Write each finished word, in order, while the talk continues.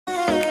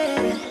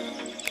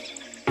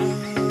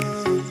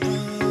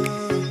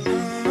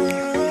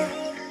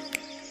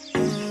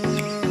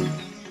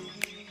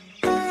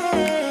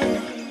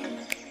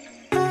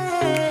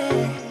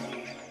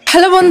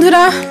Hello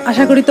বন্ধুরা,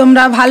 আশা করি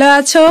তোমরা ভালো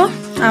আছো।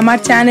 আমার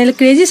চ্যানেল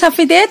ক্রেজি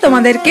সাফিতে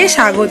তোমাদেরকে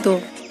স্বাগত।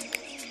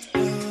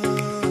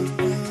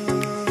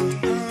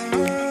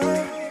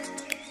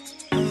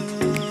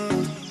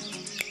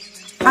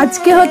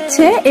 আজকে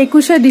হচ্ছে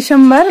 21শে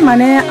ডিসেম্বর,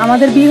 মানে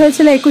আমাদের বিয়ে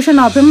হয়েছিল 21শে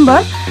নভেম্বর,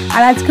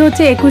 আর আজকে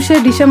হচ্ছে 21শে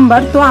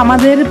ডিসেম্বর। তো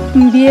আমাদের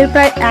বিয়ের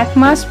প্রায় 1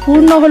 মাস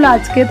পূর্ণ হলো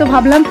আজকে। তো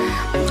ভাবলাম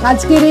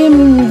আজকের এই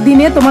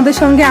দিনে তোমাদের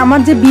সঙ্গে আমার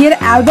যে বিয়ের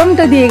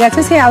অ্যালবামটা দিয়ে গেছে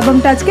সেই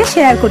অ্যালবামটা আজকে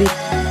শেয়ার করি।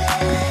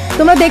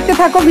 তোমরা দেখতে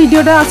থাকো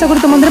ভিডিওটা, আশা করি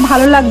তোমাদের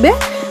ভালো লাগবে।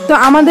 তো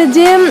আমাদের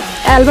যে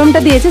অ্যালবামটা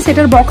দিয়েছে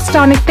সেটার বক্সটা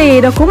অনেকটা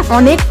এরকম,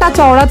 অনেকটা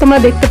চওড়া, তোমরা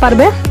দেখতে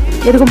পারবে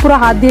এরকম পুরো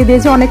হাত দিয়ে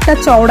দিয়েছে, অনেকটা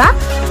চওড়া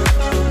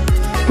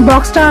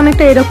বক্সটা,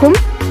 অনেকটা এরকম।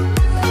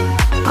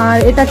 আর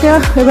এটাকে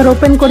এবার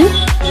ওপেন করি,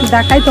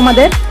 দেখাই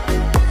তোমাদের।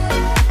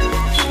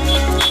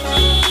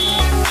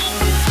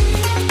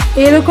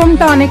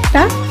 এরকমটা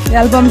অনেকটা,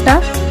 অ্যালবামটা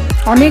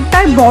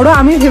অনেকটাই বড়।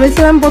 আমি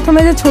ভেবেছিলাম প্রথমে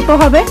যে ছোট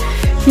হবে,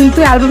 কিন্তু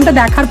অ্যালবামটা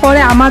দেখার পরে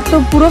আমার তো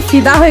পুরো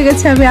ফিদা হয়ে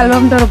গেছে আমি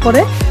অ্যালবামটার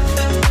উপরে।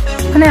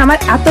 মানে আমার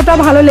এতটা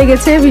ভালো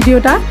লেগেছে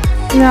ভিডিওটা।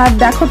 আর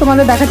দেখো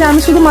তোমাদের দেখাচ্ছে,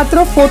 আমি শুধুমাত্র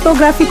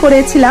ফটোগ্রাফি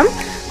করেছিলাম,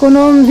 কোনো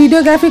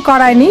ভিডিওগ্রাফি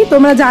করাইনি,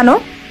 তোমরা জানো।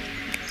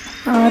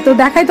 তো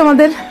দেখাই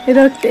তোমাদের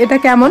এটা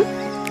কেমন।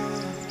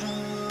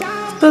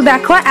 তো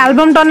দেখো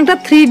অ্যালবামটা অনেকটা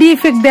 3D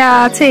ইফেক্ট দেওয়া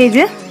আছে, এই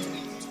যে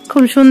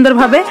খুব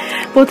সুন্দরভাবে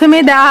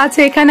প্রথমেই দেওয়া আছে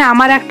এখানে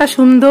আমার একটা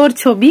সুন্দর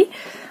ছবি।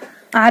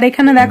 আর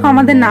এখানে দেখো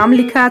আমাদের নাম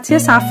লেখা আছে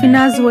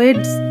সাফিনাজ ওয়েড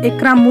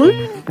একরামুল,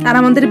 আর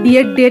আমাদের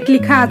বিয়ের ডেট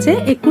লেখা আছে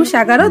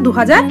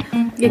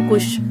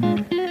 21/11/2021।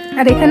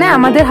 আর এখানে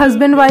আমাদের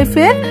হাজবেন্ড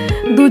ওয়াইফের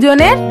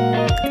দুজনের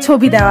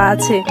ছবি দেওয়া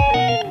আছে।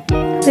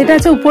 এটা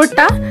হচ্ছে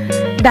উপরটা,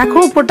 দেখো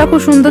উপরটা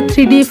খুব সুন্দর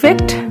 3D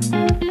ইফেক্ট।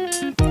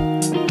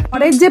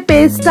 পরের যে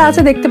পেজটা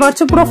আছে দেখতে পাচ্ছ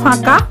পুরো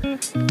ফাঁকা।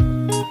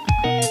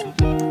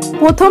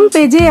 প্রথম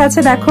পেজে আছে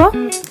দেখো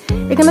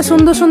এখানে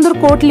সুন্দর সুন্দর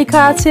কোট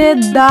লেখা আছে,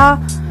 the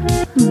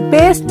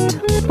best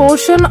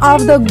portion of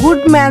the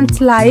good man's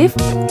life,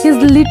 his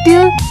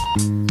little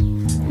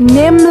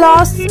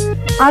নেমলস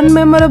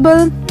আনমেমোরেবল।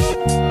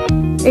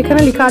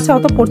 এখানে লেখা আছে,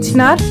 অত পড়ছি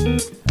না।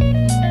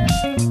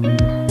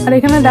 আর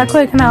এখানে দেখো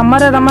এখানে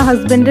আমার আর আমার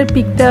হাজবেন্ডের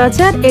পিক দেওয়া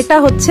আছে, আর এটা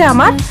হচ্ছে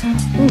আমার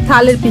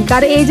থালের পিক।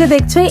 আর এই যে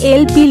দেখছো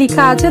LP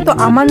লেখা আছে, তো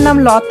আমার নাম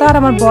লতা আর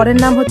আমার বরের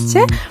নাম হচ্ছে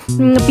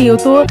পিও।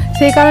 তো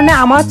সেই কারণে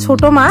আমার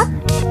ছোট মা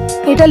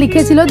এটা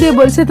লিখেছিল, দিয়ে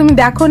বলছে তুমি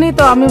দেখোনি?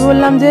 তো আমি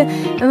বললাম যে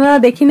না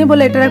দেখিনি,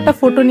 বলে এটার একটা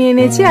ফটো নিয়ে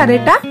নিয়েছি, আর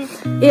এটা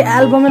এই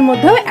অ্যালবামের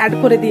মধ্যেও অ্যাড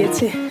করে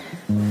দিয়েছে।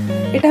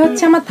 এটা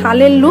হচ্ছে আমার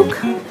থালের লুক।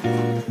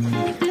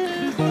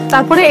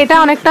 তারপরে এটা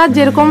অনেকটা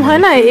যেরকম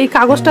হয় না, এই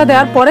কাগজটা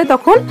দেওয়ার পরে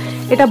তখন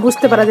এটা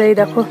বুঝতে পারা যায়।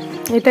 দেখো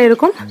এটা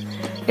এরকম,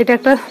 এটা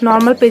একটা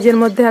নর্মাল পেজের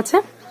মধ্যে আছে।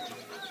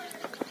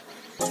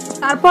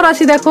 তারপর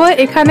আসি, দেখো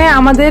এখানে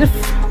আমাদের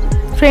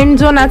ফ্রেন্ড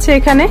জোন আছে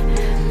এখানে।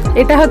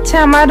 এটা হচ্ছে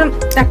আমার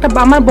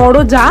বড়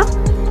যা,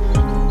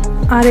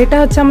 আর এটা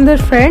হচ্ছে আমাদের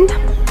ফ্রেন্ড।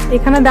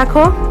 এখানে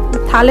দেখো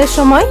থালের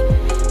সময়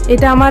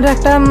এটা আমার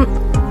একটা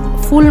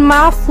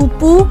ফুলমা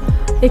ফুপু,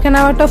 এখানে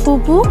আমার একটা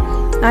ফুপু,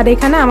 আর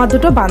এখানে আমার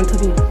দুটো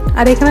বান্ধবী।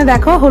 আর এখানে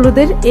দেখো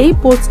হলুদের এই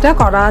পোস্টটা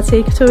করা আছে,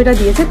 এই ছবিটা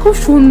দিয়েছে, খুব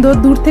সুন্দর।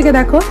 দূর থেকে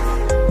দেখো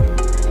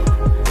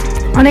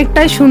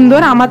অনেকটাই সুন্দর,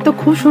 আমার তো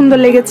খুব সুন্দর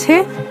লেগেছে।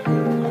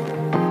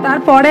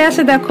 তারপরে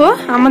আসে দেখো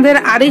আমাদের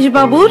আরিশ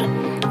বাবুর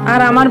আর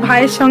আমার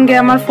ভাইয়ের সঙ্গে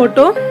আমার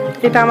ফটো।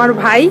 এটা আমার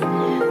ভাই,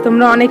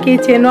 তোমরা অনেকেই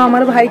চেনো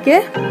আমার ভাইকে।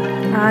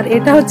 আর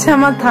এটা হচ্ছে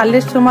আমার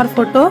থালের সময়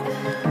ফটো,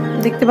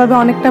 দেখতে পাবে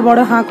অনেকটা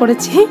বড় হাঁ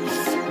করেছি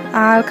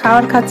আর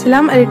খাবার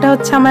খাচ্ছিলাম। আর এটা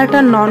হচ্ছে আমার একটা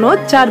ননদ,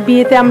 যার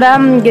বিয়েতে আমরা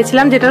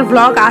গেছিলাম, যেটার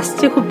ব্লগ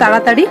আসছে খুব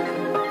তাড়াতাড়ি।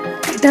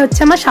 এটা হচ্ছে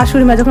আমার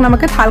শাশুড়ি মা যখন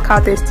আমাকে থাল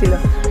খাওয়াতে এসেছিল,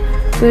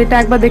 তো এটা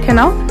একবার দেখে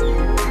নাও।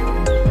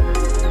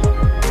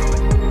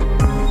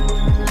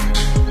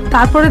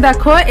 তারপরে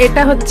দেখো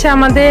এটা হচ্ছে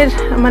আমাদের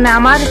মানে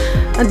আমার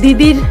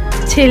দিদির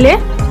ছেলে,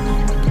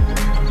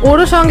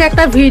 ওরও সঙ্গে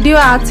একটা ভিডিও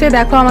আছে।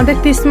 দেখো আমাদের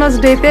ক্রিসমাস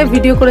ডেতে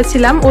ভিডিও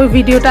করেছিলাম, ওই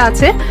ভিডিওটা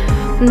আছে।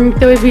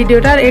 তো ওই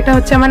ভিডিওটার এটা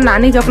হচ্ছে আমার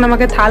নানি যখন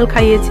আমাকে থাল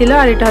খাইয়েছিল।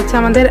 আর এটা হচ্ছে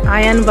আমাদের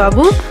আয়ান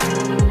বাবু,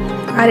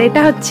 আর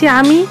এটা হচ্ছে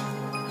আমি,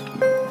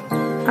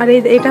 আর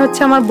এটা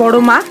হচ্ছে আমার বড়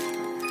মা।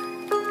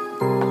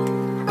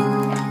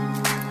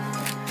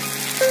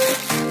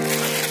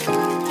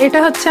 এটা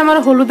হচ্ছে আমার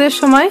হলুদের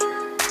সময়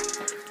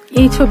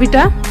এই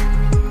ছবিটা,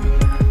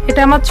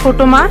 এটা আমার ছোট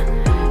মা,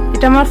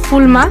 এটা আমার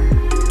ফুল মা।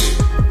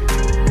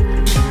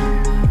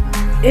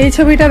 এই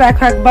ছবিটা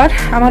দেখো একবার,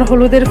 আমার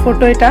হলুদের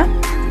ফটো এটা।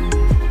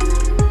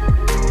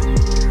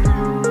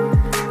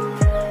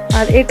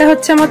 আর এটা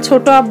হচ্ছে আমার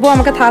ছোট আব্বু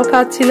আমাকে থাল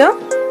খাওয়াচ্ছিল।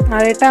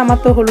 আর এটা আমার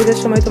তো হলুদের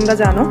সময়, তোমরা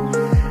জানো,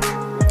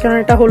 কারণ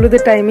এটা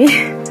হলুদের টাইমই।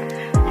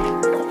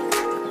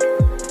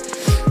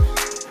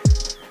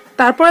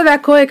 তারপরে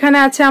দেখো এখানে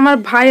আছে আমার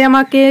ভাই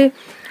আমাকে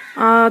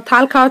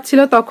থাল খাওয়াচ্ছিল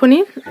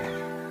তখনই।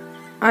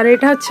 আর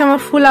এটা হচ্ছে আমার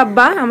ফুল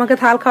আব্বা আমাকে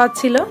থাল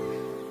খাওয়াচ্ছিল।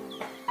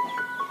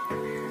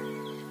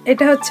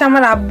 এটা হচ্ছে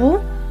আমার আব্বু।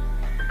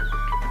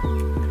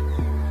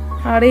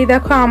 আর এই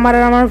দেখো আমার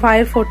আর আমার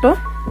ভাইয়ের ফটো,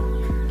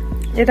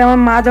 এটা আমার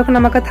মা যখন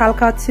আমাকে থাল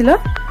খাওয়াচ্ছিল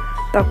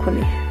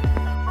তখনই।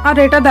 আর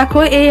এটা দেখো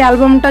এই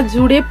অ্যালবামটা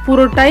জুড়ে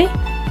পুরোটাই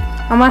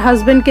আমার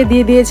হাজবেন্ডকে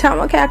দিয়ে দিয়েছে,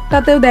 আমাকে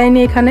একটাতেও দেয়নি।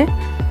 এখানে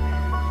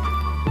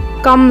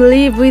কাম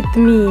live with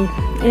me,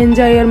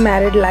 enjoy your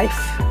married life.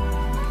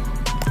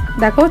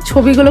 দেখো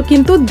ছবিগুলো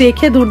কিন্তু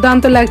দেখে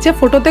দুর্দান্ত লাগছে।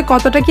 ফটোতে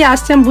কতটা কি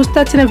আসছে আমি বুঝতে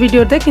পারছি না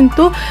ভিডিওতে,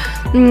 কিন্তু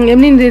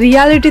এমনি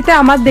রিয়ালিটিতে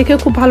আমার দেখে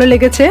খুব ভালো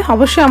লেগেছে।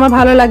 অবশ্যই আমার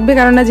ভালো লাগবে,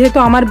 কেননা যেহেতু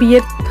আমার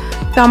বিয়ের,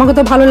 তো আমাকে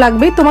তো ভালো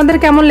লাগবেই। তোমাদের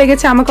কেমন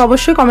লেগেছে আমাকে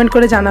অবশ্যই কমেন্ট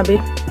করে জানাবে।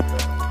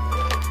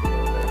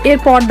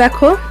 এরপর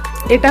দেখো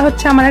এটা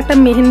হচ্ছে আমার একটা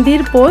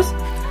মেহেন্দির পোজ,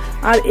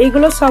 আর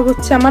এগুলো সব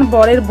হচ্ছে আমার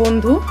বরের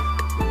বন্ধু।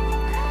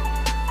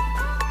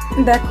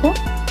 দেখো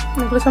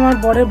এগুলো সব আমার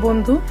বরের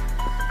বন্ধু।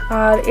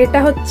 আর এটা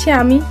হচ্ছে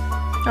আমি,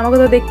 আমাকে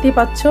তো দেখতেই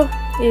পাচ্ছ,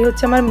 এই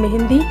হচ্ছে আমার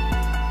মেহেন্দি।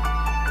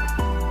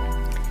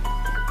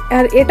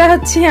 আর এটা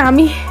হচ্ছে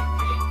আমি,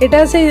 এটা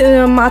সেই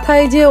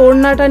মাথায় যে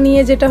ওড়নাটা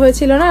নিয়ে যেটা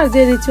হয়েছিল না,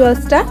 যে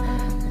রিচুয়ালসটা,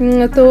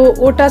 তো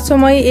ওটার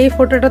সময় এই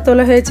ফটোটা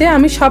তোলা হয়েছে।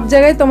 আমি সব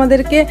জায়গায়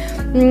তোমাদেরকে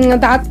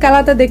দাঁত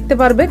কালাতে দেখতে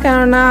পারবে,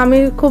 কেননা আমি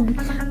খুব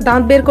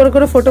দাঁত বের করে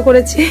করে ফটো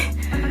করেছি।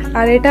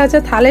 আর এটা হচ্ছে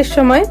থালের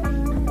সময়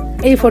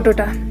এই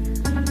ফটোটা।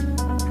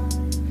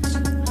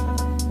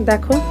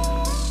 দেখো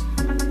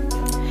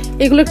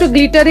এগুলো একটু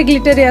গ্লিটারি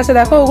গ্লিটারি আছে।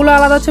 দেখো ওগুলো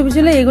আলাদা ছবি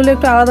ছিল, এগুলো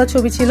একটু আলাদা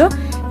ছবি ছিল,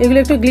 এগুলো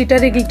একটু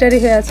গ্লিটারি গ্লিটারি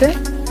হয়ে আছে।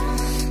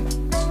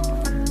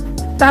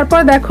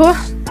 তারপর দেখো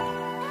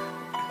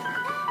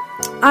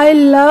I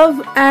love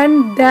and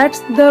that's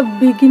the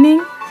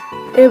beginning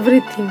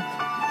everything।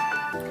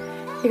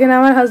 এখানে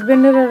আমার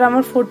হাজবেন্ডের আর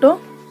আমার ফটো।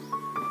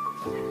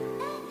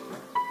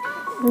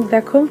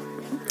 দেখো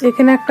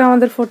এখানে একটা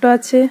আমাদের ফটো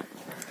আছে,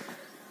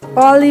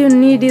 all you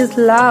need is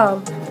love।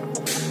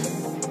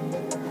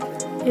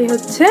 এই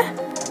হচ্ছে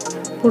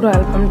পুরো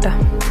অ্যালবামটা।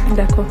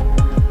 দেখো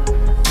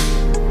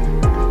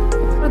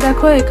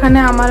দেখো এখানে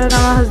আমার আর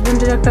আমার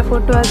হাজবেন্ডের একটা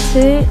ফটো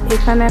আছে,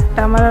 এখানে একটা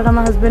আমার আর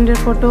আমার হাজবেন্ডের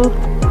ফটো,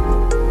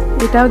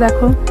 এটাও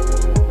দেখো।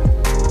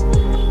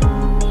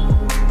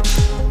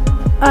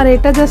 আর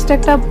এটা জাস্ট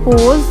একটা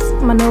পোজ,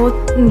 মানে ও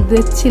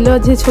দেখছিল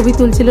যে ছবি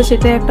তুলছিল,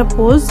 সেটা একটা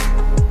পোজ।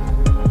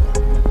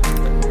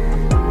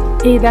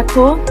 এই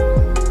দেখো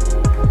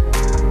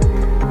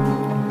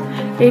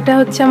এটা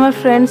হচ্ছে আমার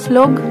ফ্রেন্ডস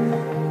লোক,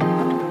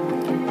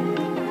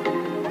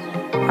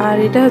 আর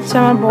এটা হচ্ছে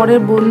আমার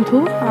বরের বন্ধু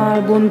আর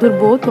বন্ধুর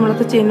বউ, তোমরা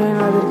তো চেনো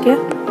ওনাদেরকে।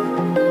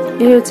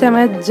 এই হচ্ছে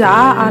আমার জা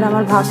আর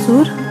আমার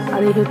ভাসুর,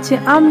 আর এই হচ্ছে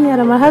আমি আর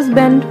আমার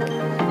হাজবেন্ড।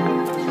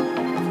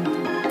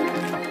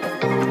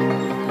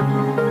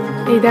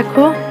 এই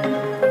দেখো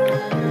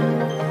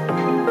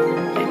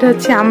এটা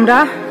হচ্ছে আমরা,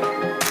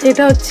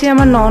 এটা হচ্ছে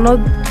আমার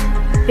ননদ,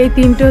 এই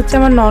তিনটে হচ্ছে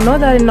আমার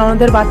ননদ আর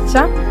ননদের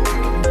বাচ্চা।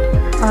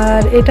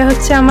 আর এটা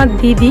হচ্ছে আমার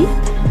দিদি,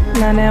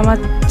 মানে আমার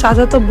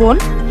চাচাতো বোন।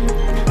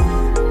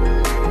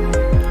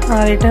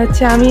 আর এটা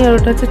হচ্ছে আমি, আর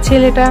ওটা হচ্ছে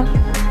ছেলেটা।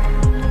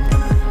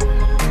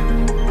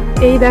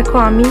 এই দেখো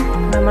আমি,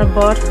 আমার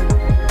বর,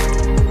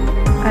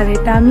 আর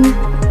এটা আমি।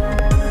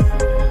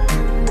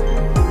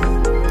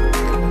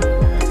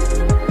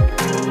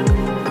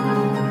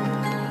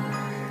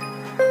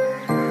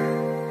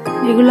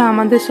 এগুলো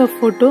আমাদের সব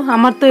ফটো।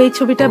 আমার তো এই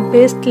ছবিটা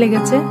বেস্ট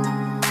লেগেছে।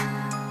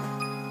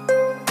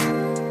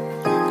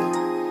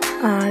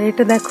 আর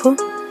এটা দেখো,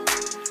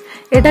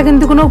 এটা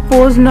কিন্তু কোনো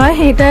পোজ নয়,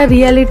 এটা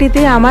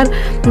রিয়ালিটিতে আমার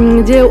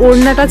যে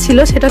ওড়নাটা ছিল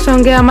সেটার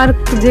সঙ্গে আমার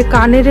যে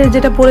কানের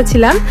যেটা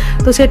পরেছিলাম,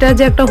 তো সেটা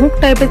যে একটা হুক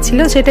টাইপের ছিল,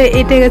 সেটা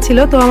এঁটে গেছিল,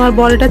 তো আমার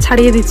বর এটা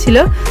ছাড়িয়ে দিচ্ছিল।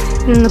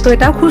 তো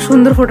এটা খুব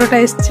সুন্দর ফটোটা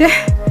এসছে।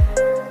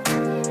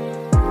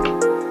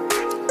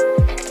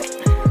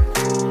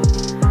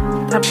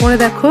 তারপরে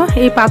দেখো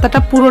এই পাতাটা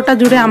পুরোটা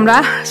জুড়ে আমরা,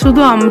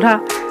 শুধু আমরা।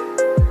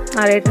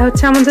 আর এটা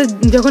হচ্ছে আমাদের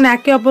যখন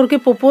একে অপরকে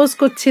প্রপোজ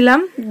করছিলাম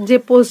যে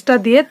পোজটা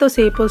দিয়ে, তো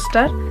সেই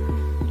পোজটার।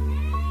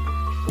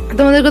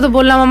 তোমাদেরকে তো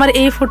বললাম আমার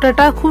এই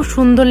ফটোটা খুব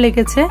সুন্দর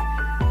লেগেছে।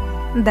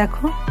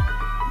 দেখো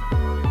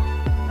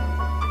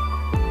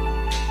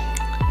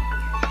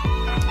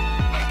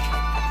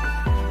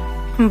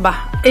বাহ,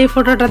 এই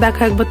ফটোটা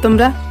দেখো একবার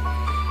তোমরা,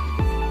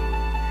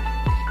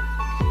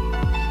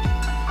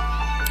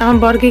 আমার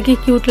বরকে কি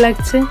কিউট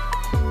লাগছে।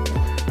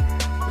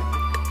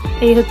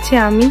 এই হচ্ছে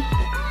আমি,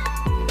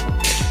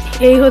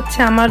 এই হচ্ছে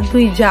আমার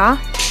দুই জা,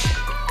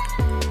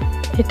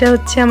 এটা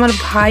হচ্ছে আমার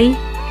ভাই।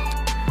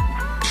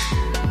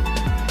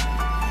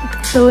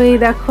 তো এই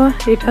দেখো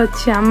এটা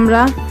হচ্ছে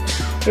আমরা,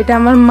 এটা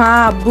আমার মা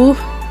আব্বু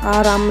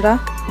আর আমরা।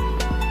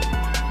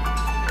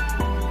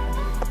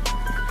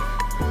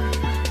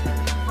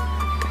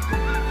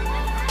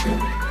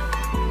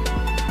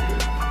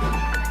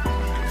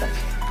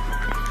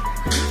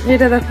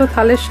 এটা দেখো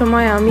থালের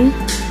সময় আমি,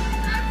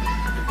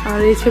 আর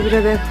এই ছবিটা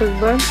দেখো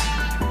একবার,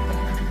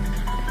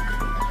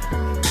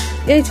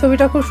 এই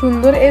ছবিটা খুব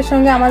সুন্দর। এর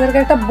সঙ্গে আমাদেরকে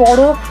একটা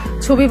বড়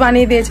ছবি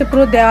বানিয়ে দিয়েছে,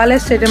 পুরো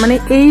দেওয়ালের সেটে, মানে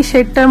এই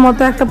সেটটার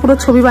মতো একটা পুরো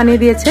ছবি বানিয়ে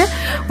দিয়েছে।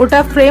 ওটা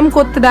ফ্রেম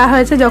করতে দেওয়া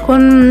হয়েছে, যখন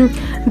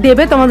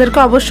দেবে তোমাদেরকে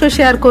অবশ্যই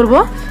শেয়ার করব।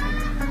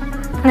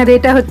 আর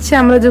এটা হচ্ছে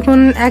আমরা যখন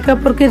একে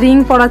অপরকে রিং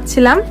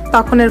পরাচ্ছিলাম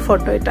তখনের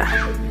ফটো, এটা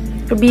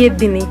বিয়ের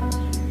দিনই।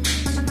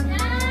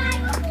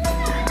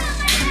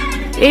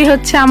 এই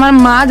হচ্ছে আমার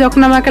মা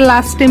যখন আমাকে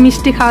লাস্টে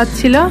মিষ্টি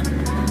খাওয়াচ্ছিল,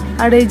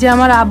 আর এই যে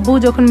আমার আব্বু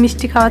যখন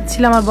মিষ্টি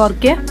খাওয়াচ্ছিল আমার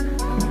বরকে।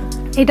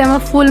 এটা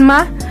আমার ফুল মা,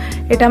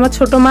 এটা আমার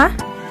ছোট মা।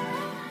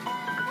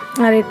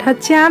 আর এটা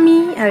হচ্ছে আমি,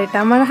 আর এটা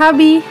আমার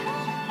হাবি।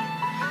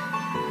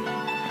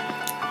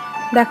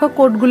 দেখো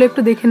কোডগুলো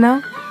একটু দেখে নাও।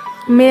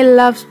 Mail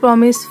loves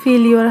promise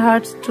feel your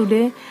hertz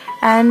today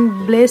and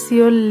bless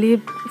your leave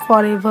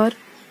for ever,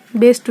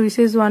 best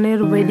wishes on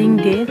your wedding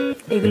day.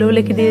 এগুলোও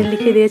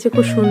লিখে দিয়েছে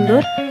খুব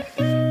সুন্দর।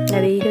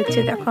 আর এই হচ্ছে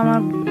দেখো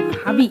আমার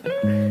হাবি।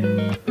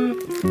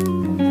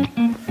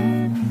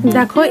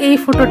 দেখো এই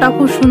ফটোটা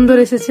খুব সুন্দর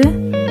এসেছে।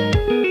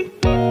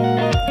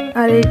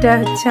 আর এটা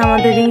হচ্ছে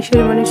আমাদের রিং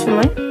সেরিমনির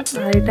সময়।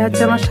 আর এটা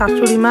হচ্ছে আমার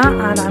শাশুড়ি মা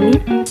আর আমি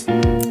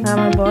আর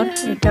আমার বর।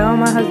 এটাও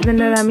আমার হাজবেন্ড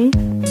আর আমি।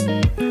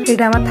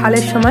 এটা আমার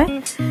থালের সময়,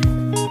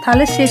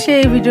 থালের শেষে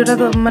এই ভিডিওটা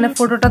মানে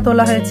ফটোটা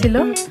তোলা হয়েছিল।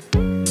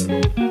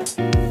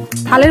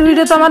 থালের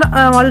ভিডিও তো আমার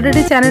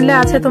অলরেডি চ্যানেলে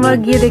আছে, তোমরা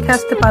গিয়ে দেখে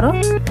আসতে পারো।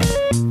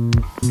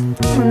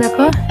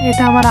 দেখো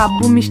এটা আমার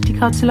আব্বু মিষ্টি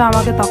খাওয়াচ্ছিল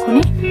আমাকে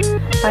তখনই,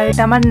 আর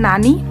এটা আমার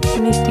নানি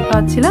মিষ্টি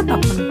খাওয়াচ্ছিল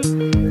তখন।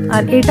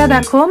 আর এটা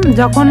দেখো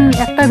যখন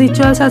একটা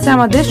রিচুয়ালস আছে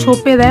আমাদের,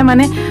 সোপে দেয়,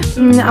 মানে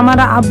আমার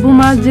আব্বু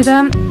মা যেটা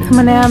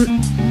মানে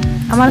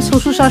আমার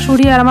শ্বশুর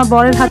শাশুড়ি আর আমার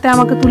বরের হাতে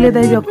আমাকে তুলে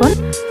দেয় যখন,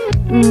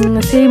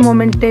 সেই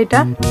মোমেন্টটা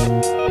এটা।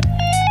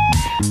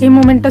 এই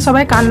মোমেন্টটা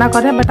সবাই কান্না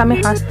করে, বাট আমি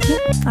হাসছি,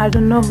 আই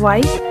ডোন্ট নো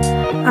হোয়াই।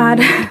 আর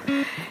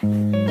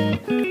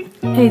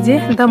এই যে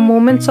the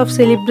moments of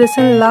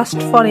celebration last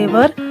for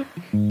ever,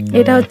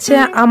 এটা হচ্ছে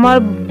আমার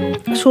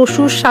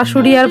শ্বশুর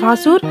শাশুড়ি আর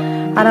ভাসুর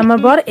আর আমার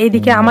বর,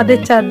 এইদিকে আমাদের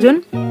চারজন,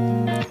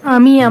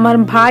 আমি, আমার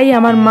ভাই,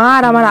 আমার মা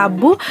আর আমার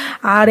আব্বু।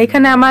 আর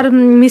এখানে আমার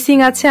মিসিং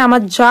আছে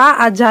আমার জা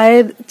আর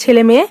জায়ের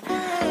ছেলে মেয়ে।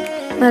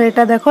 আর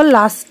এটা দেখো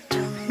লাস্ট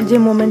যে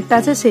মোমেন্টটা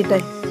আছে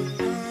সেটাই।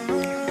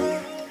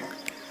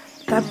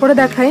 তারপরে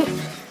দেখাই,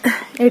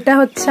 এটা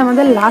হচ্ছে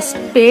আমাদের last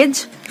page,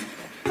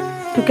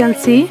 you can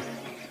see.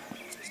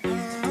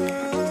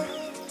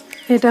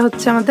 এটা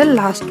হচ্ছে আমাদের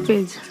লাস্ট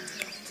পেজ।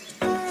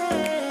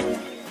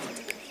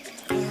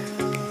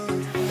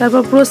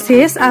 তারপর পুরো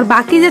শেষ। আর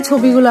বাকি যে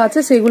ছবিগুলো আছে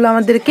সেগুলো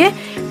আমাদেরকে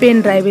পেন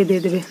ড্রাইভে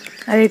দিয়ে দেবে।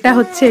 আর এটা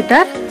হচ্ছে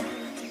এটার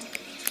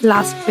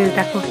লাস্ট পেজ।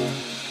 দেখো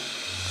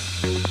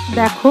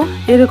দেখো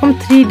এরকম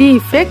 3D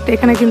ইফেক্ট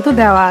এখানে কিন্তু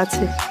দেওয়া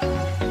আছে।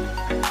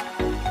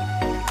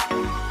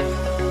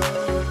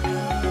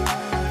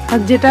 আর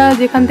যেটা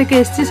যেখান থেকে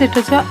এসছে সেটা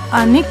হচ্ছে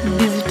অনেক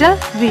ডিজিটাল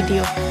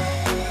ভিডিও।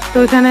 তো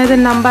এখানে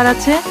এদের নাম্বার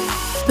আছে,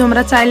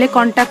 তোমরা চাইলে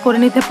কন্ট্যাক্ট করে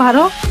নিতে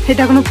পারো।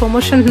 এটা কোনো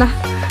প্রমোশন না,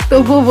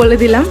 তবুও বলে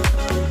দিলাম।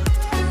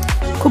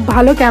 খুব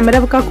ভালো ক্যামেরা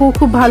কাকু,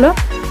 খুব ভালো,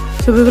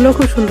 ছবিগুলো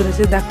খুব সুন্দর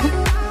হয়েছে। দেখো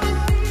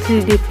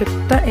 3D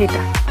ইফেক্টটা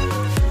এটা।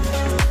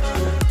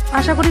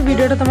 আশা করি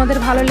ভিডিওটা তোমাদের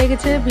ভালো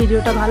লেগেছে।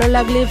 ভিডিওটা ভালো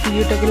লাগলে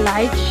ভিডিওটাকে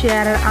লাইক,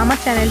 শেয়ার আর আমার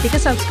চ্যানেলটিকে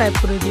সাবস্ক্রাইব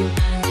করে দিও।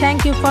 Thank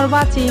you for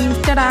watching.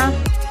 Tata.